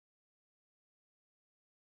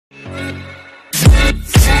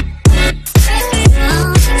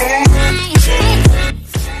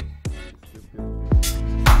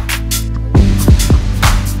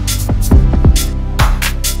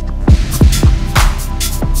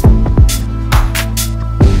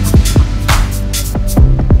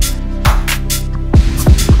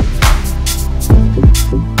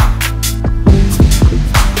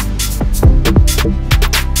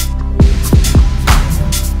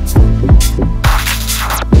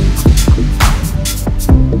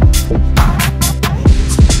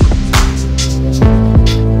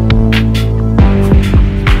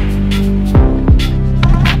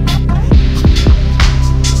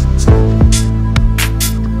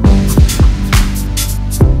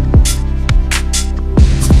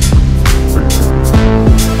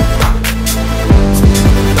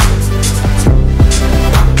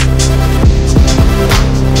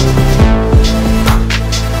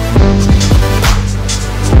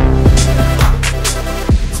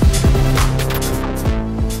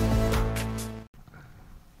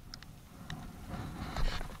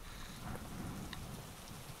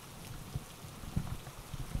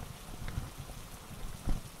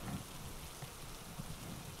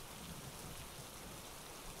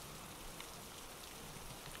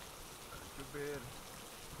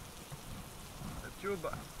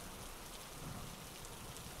Ajuda!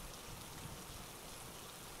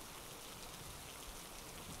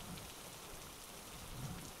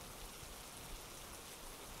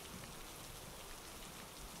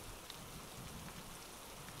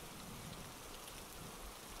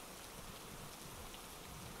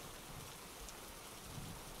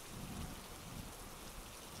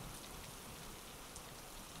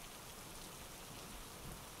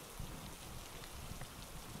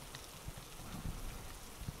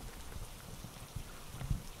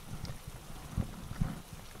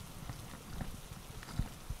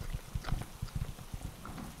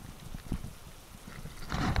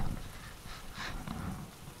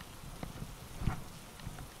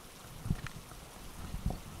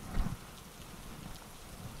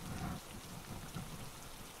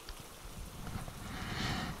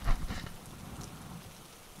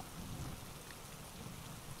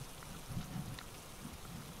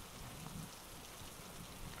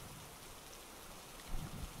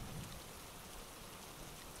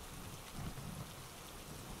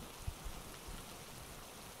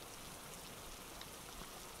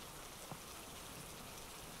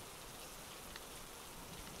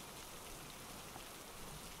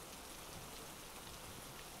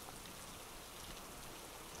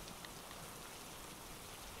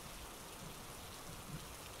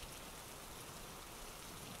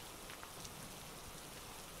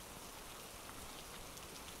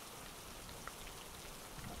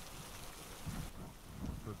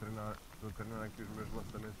 Estou a treinar aqui os meus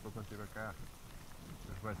lançamentos para quando estiver cá.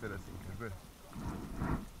 Mas vai ser assim, queres ver?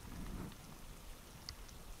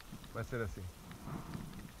 Vai ser assim.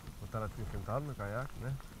 Vou estar assim sentado no caiaque,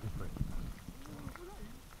 né? E foi.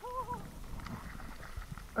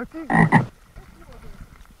 Aqui!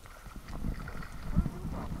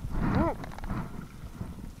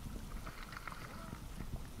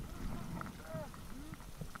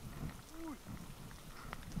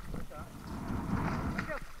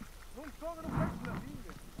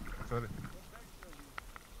 Sorry.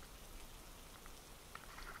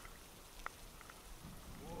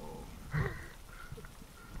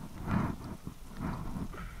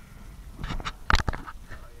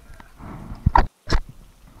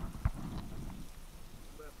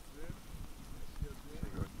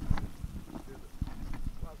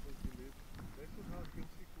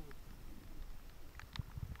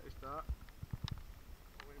 Aí está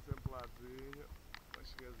um exemplarzinho, uma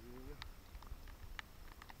chegazinha.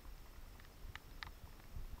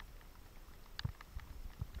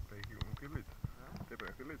 Tem aqui 1 quilito. Tem bem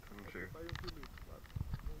 1 quilito, não chega. Tem 1 quilito, claro.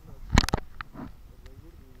 Não é bem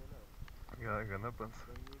gordinha, não. Ganha a pança.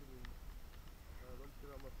 Bem gordinha. Vamos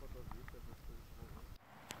tirar uma fotosita para as coisas vão ver.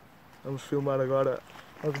 Vamos filmar agora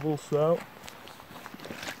a devolução.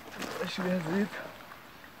 A chegasita.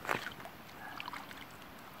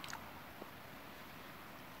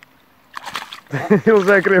 Ele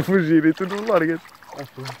já queria fugir e tu não largas.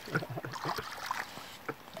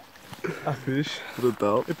 Fixe.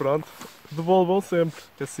 Brutal. E pronto, devolvam sempre,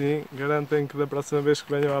 que assim garantem que da próxima vez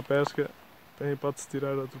que venham à pesca têm hipótese de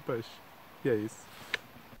tirar outro peixe. E é isso.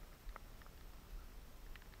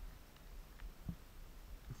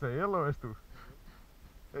 Isso é ele ou és tu?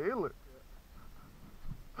 É ele?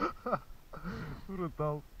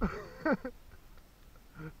 Brutal.